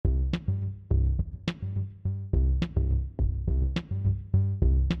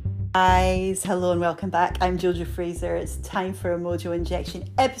Guys, hello and welcome back. I'm Jojo Fraser. It's time for a Mojo Injection,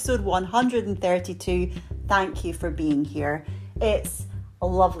 episode 132. Thank you for being here. It's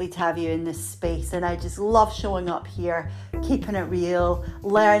lovely to have you in this space, and I just love showing up here, keeping it real,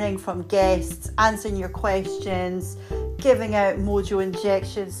 learning from guests, answering your questions, giving out Mojo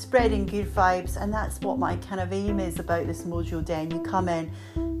Injections, spreading good vibes, and that's what my kind of aim is about this Mojo Den. You come in,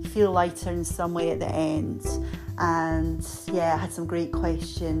 you feel lighter in some way at the end. And yeah, I had some great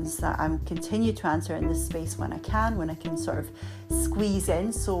questions that I'm continue to answer in this space when I can sort of squeeze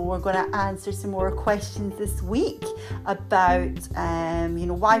in. So we're going to answer some more questions this week about,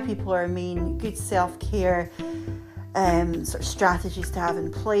 why people are mean, good self-care, sort of strategies to have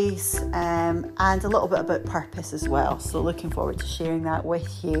in place, and a little bit about purpose as well. So looking forward to sharing that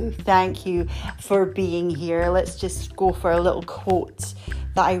with you. Thank you for being here. Let's just go for a little quote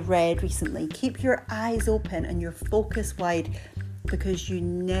that I read recently. Keep your eyes open and your focus wide, because you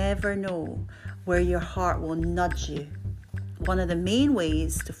never know where your heart will nudge you. One of the main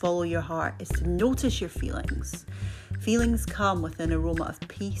ways to follow your heart is to notice your feelings. Feelings come with an aroma of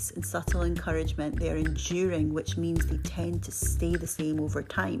peace and subtle encouragement. They are enduring, which means they tend to stay the same over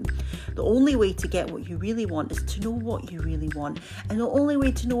time. The only way to get what you really want is to know what you really want. And the only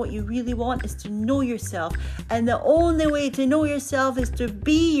way to know what you really want is to know yourself. And the only way to know yourself is to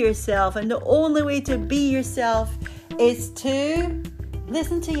be yourself. And the only way to be yourself is to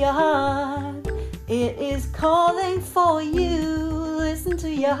listen to your heart. It is calling for you. Listen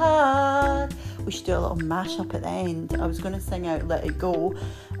to your heart. We should do a little mashup at the end. I was going to sing out Let It Go.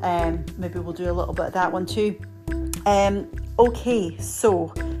 Maybe we'll do a little bit of that one too. Okay,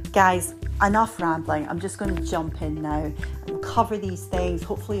 so guys, enough rambling. I'm just going to jump in now and cover these things.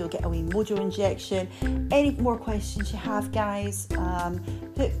 Hopefully you'll get a wee Mojo Injection. Any more questions you have, guys,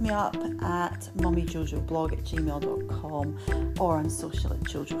 hook me up at mummyjojoblog@gmail.com or on social at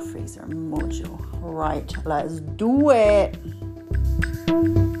Jojo Fraser Mojo. Right, let's do it.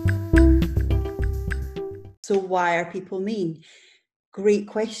 So why are people mean? Great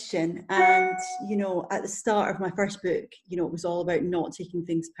question. And, at the start of my first book, it was all about not taking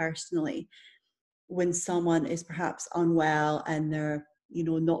things personally when someone is perhaps unwell and they're,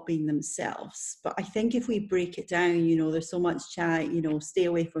 not being themselves. But I think if we break it down, there's so much chat, stay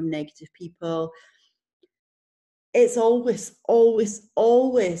away from negative people. It's always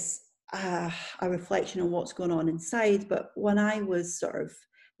a reflection on what's going on inside. But when I was sort of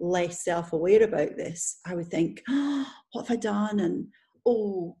less self-aware about this, I would think, what have I done? And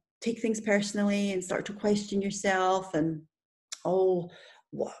take things personally and start to question yourself, and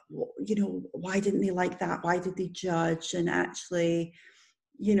why didn't they like that? Why did they judge? And actually,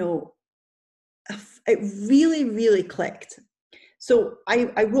 it really, really clicked. So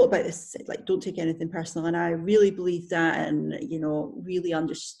I wrote about this, like, don't take anything personal. And I really believed that, and, really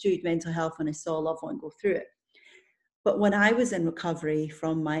understood mental health when I saw a loved one go through it. But when I was in recovery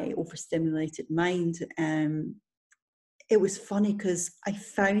from my overstimulated mind, it was funny because I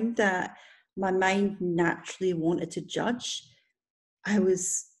found that my mind naturally wanted to judge. I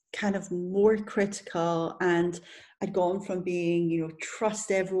was kind of more critical, and I'd gone from being,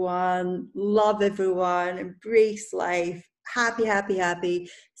 trust everyone, love everyone, embrace life, happy,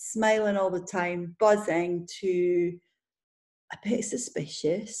 smiling all the time, buzzing, to a bit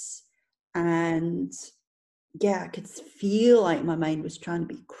suspicious. And yeah, I could feel like my mind was trying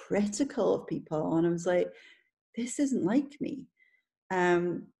to be critical of people. And I was like, this isn't like me.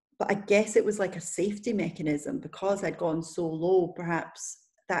 But I guess it was like a safety mechanism, because I'd gone so low. Perhaps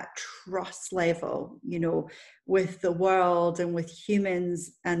that trust level, with the world and with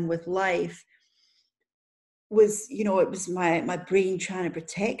humans and with life was, it was my brain trying to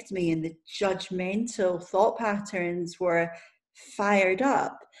protect me, and the judgmental thought patterns were fired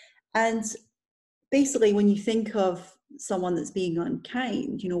up. And basically, when you think of someone that's being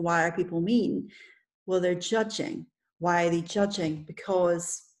unkind, why are people mean? Well, they're judging. Why are they judging?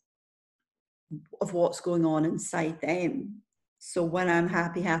 Because of what's going on inside them. So when I'm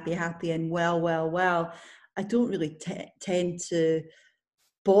happy and well, I don't really tend to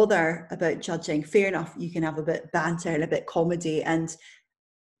bother about judging. Fair enough, you can have a bit banter and a bit comedy and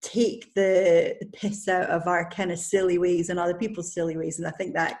take the piss out of our kind of silly ways and other people's silly ways. And I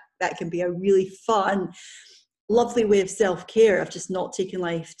think that can be a really fun, lovely way of self-care, of just not taking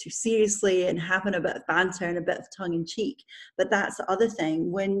life too seriously and having a bit of banter and a bit of tongue-in-cheek. But that's the other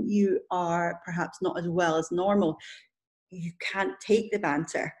thing. When you are perhaps not as well as normal, you can't take the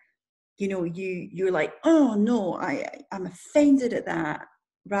banter. You're like, oh no, I'm offended at that,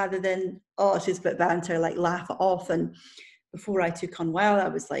 rather than, oh, it's just a bit of banter, like laugh it off. And before I took Unwell, I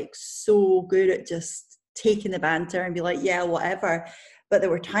was like so good at just taking the banter and be like, yeah, whatever. But there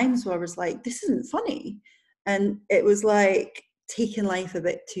were times where I was like, this isn't funny. And it was like taking life a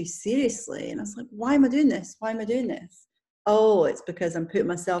bit too seriously. And I was like, why am I doing this? Why am I doing this? Oh, it's because I'm putting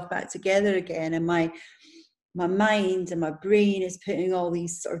myself back together again. And my mind and my brain is putting all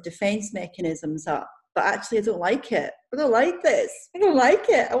these sort of defense mechanisms up. But actually, I don't like it. I don't like this. I don't like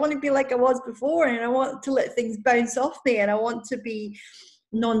it. I want to be like I was before, and I want to let things bounce off me, and I want to be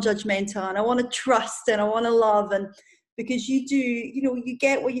non-judgmental, and I want to trust, and I want to love. And because you do, you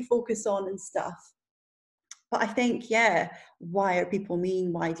get what you focus on and stuff. But I think, yeah, why are people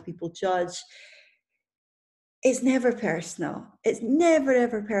mean? Why do people judge? It's never personal. It's never,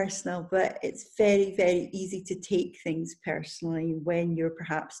 ever personal, but it's very, very easy to take things personally when you're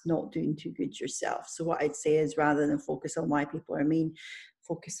perhaps not doing too good yourself. So what I'd say is, rather than focus on why people are mean,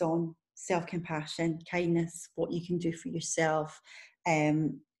 focus on self-compassion, kindness, what you can do for yourself.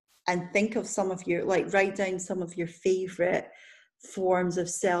 And think of some of your, write down some of your favorite forms of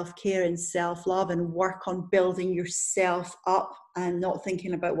self-care and self-love, and work on building yourself up and not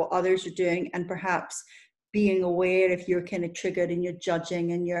thinking about what others are doing, and perhaps being aware if you're kind of triggered and you're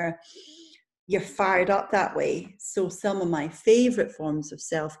judging and you're fired up that way. So some of my favorite forms of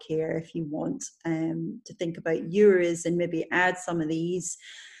self-care, if you want to think about yours and maybe add some of these,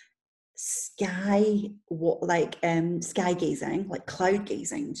 sky gazing, like cloud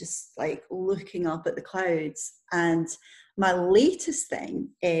gazing, just like looking up at the clouds. And my latest thing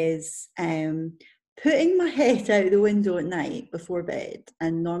is putting my head out the window at night before bed,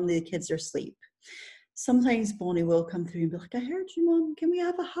 and normally the kids are asleep. Sometimes Bonnie will come through and be like, I heard you, Mum, can we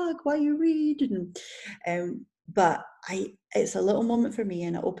have a hug while you read? But it's a little moment for me,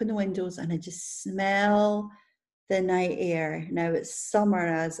 and I open the windows and I just smell the night air. Now it's summer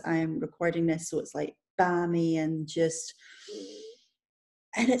as I'm recording this, so it's like balmy and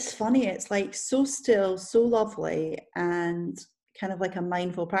it's funny, it's like so still, so lovely, and kind of like a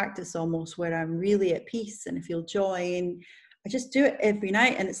mindful practice almost, where I'm really at peace and I feel joy. And I just do it every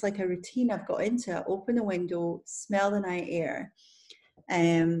night, and it's like a routine I've got into. I open the window, smell the night air.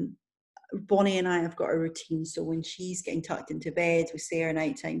 Bonnie and I have got a routine, so when she's getting tucked into bed, we say our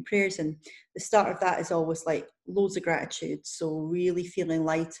nighttime prayers, and the start of that is always like loads of gratitude. So really feeling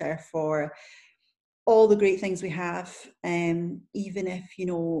lighter for all the great things we have, even if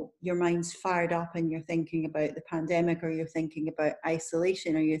your mind's fired up and you're thinking about the pandemic, or you're thinking about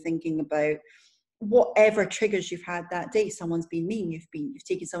isolation, or you're thinking about whatever triggers you've had that day. Someone's been mean, you've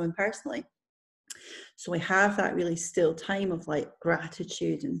taken someone personally. So we have that really still time of like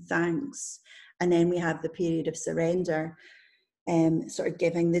gratitude and thanks. And then we have the period of surrender, sort of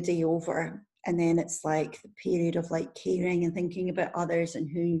giving the day over. And then it's like the period of like caring and thinking about others and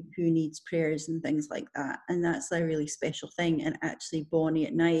who needs prayers and things like that. And that's a really special thing. And actually Bonnie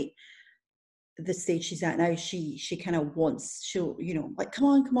at night, the stage she's at now, she kind of wants, she'll, like, come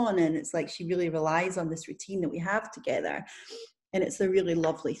on. And it's like, she really relies on this routine that we have together. And it's a really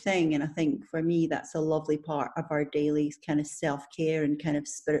lovely thing. And I think for me, that's a lovely part of our daily kind of self-care and kind of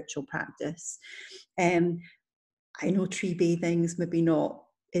spiritual practice. I know tree bathing's maybe not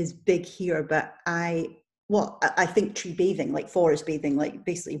as big here, but I think tree bathing, like forest bathing, like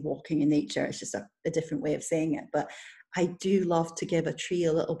basically walking in nature, it's just a different way of saying it. But I do love to give a tree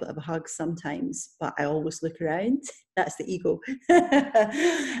a little bit of a hug sometimes, but I always look around. That's the ego.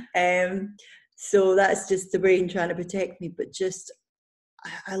 So that's just the brain trying to protect me. But just,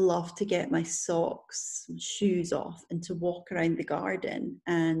 I love to get my socks and shoes off and to walk around the garden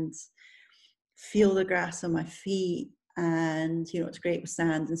and feel the grass on my feet. And, it's great with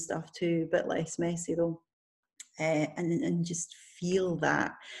sand and stuff too, a bit less messy though. And just feel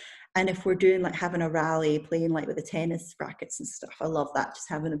that. And if we're doing like having a rally, playing like with the tennis rackets and stuff, I love that, just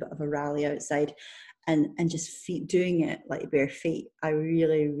having a bit of a rally outside and just doing it like bare feet. I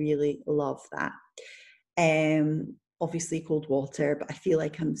really, really love that. Obviously cold water, but I feel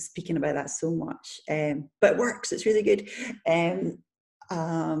like I'm speaking about that so much. But it works, it's really good.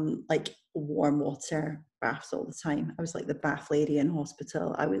 Like warm water baths all the time. I was like the bath lady in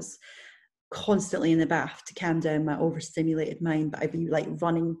hospital. I was constantly in the bath to calm down my overstimulated mind, but I'd be like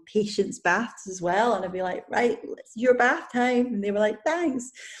running patients' baths as well, and I'd be like, right, it's your bath time, and they were like,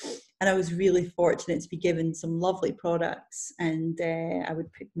 thanks. And I was really fortunate to be given some lovely products, and I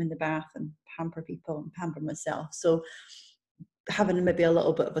would put them in the bath and pamper people and pamper myself. So having maybe a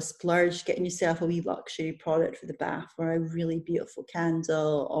little bit of a splurge, getting yourself a wee luxury product for the bath, or a really beautiful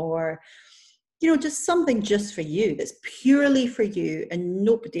candle, or just something just for you, that's purely for you and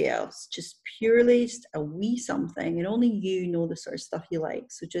nobody else, just purely just a wee something, and only you know the sort of stuff you like.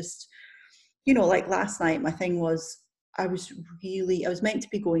 So just, like last night, my thing was, I was meant to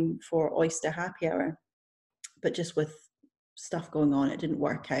be going for oyster happy hour, but just with stuff going on. It didn't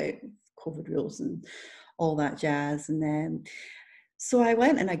work out, COVID rules and all that jazz. And then so I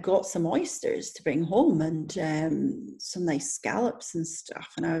went and I got some oysters to bring home and some nice scallops and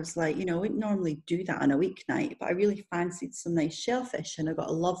stuff. And I was like, you know, we normally do that on a weeknight, but I really fancied some nice shellfish. And I got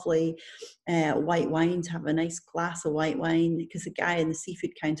a lovely white wine, to have a nice glass of white wine, because the guy in the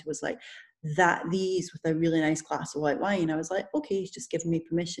seafood counter was like, these with a really nice glass of white wine. I was like, okay, he's just giving me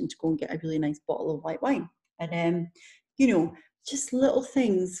permission to go and get a really nice bottle of white wine. And, you know, just little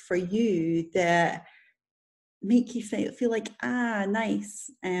things for you that make you feel like,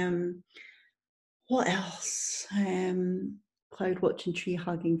 nice. What else? Cloud watching, tree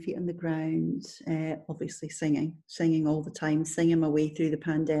hugging, feet on the ground. Obviously singing all the time, singing my way through the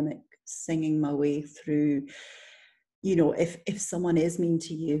pandemic, singing my way through, you know, if someone is mean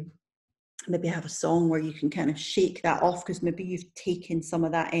to you, maybe have a song where you can kind of shake that off, because maybe you've taken some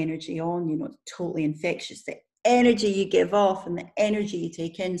of that energy on. You know, it's totally infectious, the energy you give off and the energy you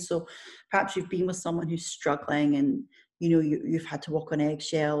take in. So perhaps you've been with someone who's struggling and, you know, you've had to walk on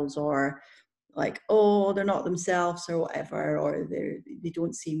eggshells, or like, oh, they're not themselves or whatever, or they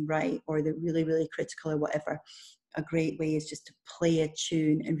don't seem right, or they're really, really critical or whatever. A great way is just to play a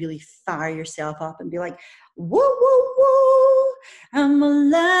tune and really fire yourself up and be like, whoa, whoa, whoa, I'm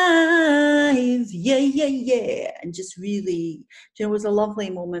alive, yeah, yeah, yeah. And just really, you know, it was a lovely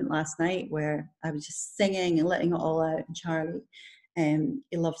moment last night where I was just singing and letting it all out. And Charlie,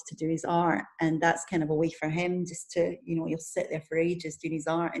 he loves to do his art, and that's kind of a way for him just to, you know, he'll sit there for ages doing his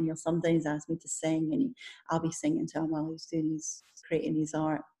art, and he'll sometimes ask me to sing, and I'll be singing to him while he's creating his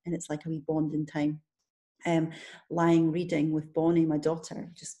art, and it's like a wee bonding time. Lying reading with Bonnie, my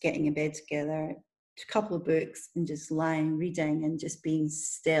daughter, just getting in bed together, a couple of books, and just lying reading and just being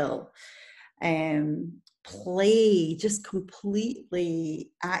still. Play, just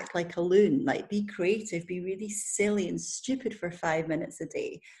completely act like a loon, like be creative, be really silly and stupid for 5 minutes a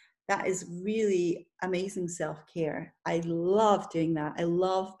day. That is really amazing self-care. I love doing that. I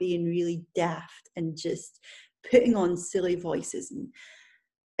love being really daft and just putting on silly voices and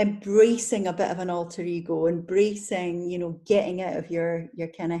embracing a bit of an alter ego, embracing, you know, getting out of your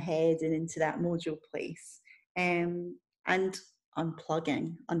kind of head and into that mojo place, and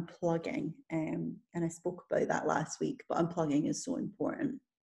unplugging. And I spoke about that last week, but unplugging is so important.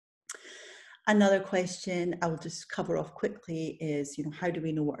 Another question I will just cover off quickly is, you know, how do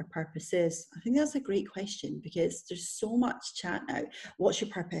we know what our purpose is? I think that's a great question, because there's so much chat now. What's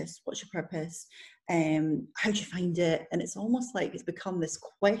your purpose? What's your purpose? How do you find it? And it's almost like it's become this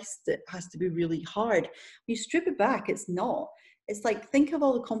quest that has to be really hard. When you strip it back, it's not. It's like, think of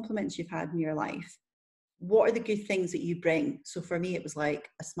all the compliments you've had in your life. What are the good things that you bring? So for me, it was like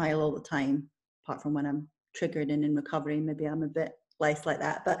a smile all the time, apart from when I'm triggered and in recovery. Maybe I'm a bit less like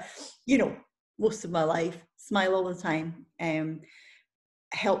that, but you know, most of my life, smile all the time,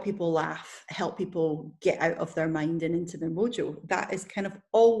 help people laugh, help people get out of their mind and into their mojo. That has kind of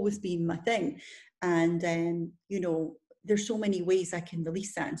always been my thing. And you know, there's so many ways I can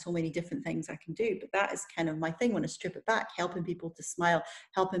release that and so many different things I can do, but that is kind of my thing when I strip it back, helping people to smile,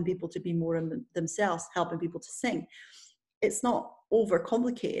 helping people to be more themselves, helping people to sing. It's not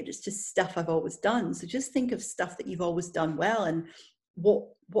overcomplicated, it's just stuff I've always done. So just think of stuff that you've always done well, and what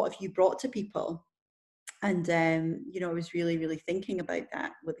have you brought to people? And you know, I was really, really thinking about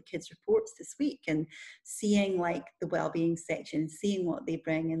that with the kids' reports this week, and seeing like the wellbeing section, seeing what they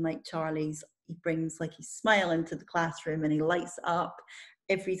bring. And like Charlie's, he brings like his smile into the classroom, and he lights up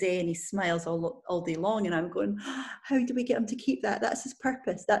every day, and he smiles all day long. And I'm going, how do we get him to keep that? That's his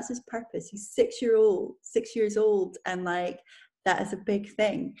purpose. That's his purpose. He's 6 years old, and like that is a big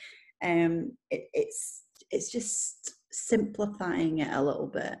thing. It's just simplifying it a little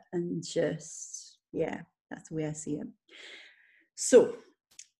bit, and just, yeah, that's the way I see it. So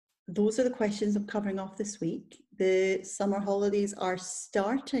those are the questions I'm covering off this week. The summer holidays are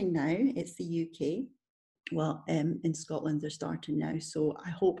starting now. It's the UK. Well, in Scotland they're starting now. So I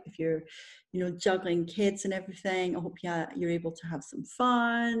hope if you're, you know, juggling kids and everything, I hope you're able to have some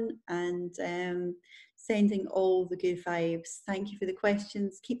fun, and sending all the good vibes. Thank you for the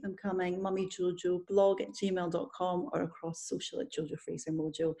questions. Keep them coming. mummyjojo blog@gmail.com or across social at Jojo Fraser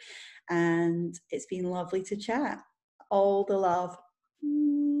Mojo. And it's been lovely to chat. All the love.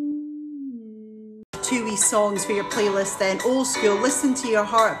 2 wee songs for your playlist then. Old School, Listen to Your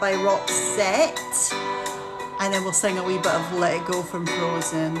Heart by Roxette. And then we'll sing a wee bit of Let It Go from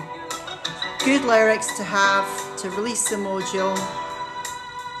Frozen. Good lyrics to have to release the mojo.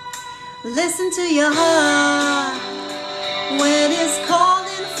 Listen to your heart when it's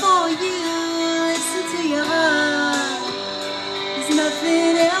calling for you. Listen to your heart. There's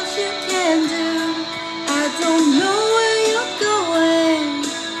nothing else you can do. I don't know where you're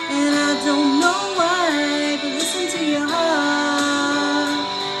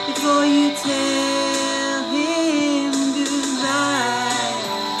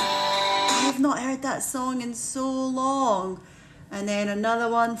heard that song in so long. And then another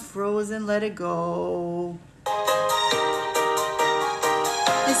one, Frozen, Let It Go.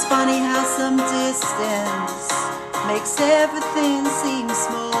 It's funny how some distance makes everything seem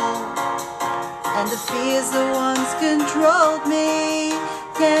small, and the fears that once controlled me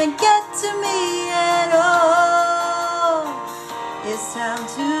can't get to me at all. It's time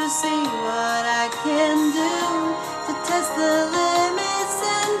to see what I can do to test the limits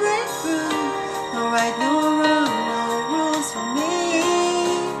and break through. No right, no wrong, no rules for me.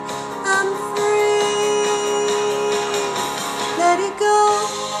 I'm free. Let it go,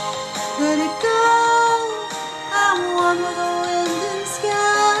 let it go. I'm one with the wind and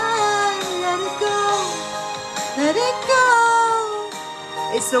sky. Let it go, let it go.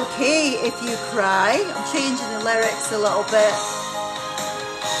 It's okay if you cry. I'm changing the lyrics a little bit.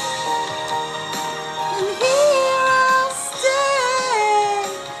 And here I'll stay,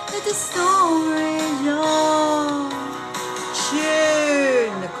 let the storm rage on.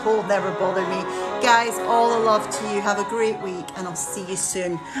 Tune. The cold never bothered me. Guys, all the love to you. Have a great week, and I'll see you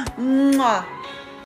soon. Mwah.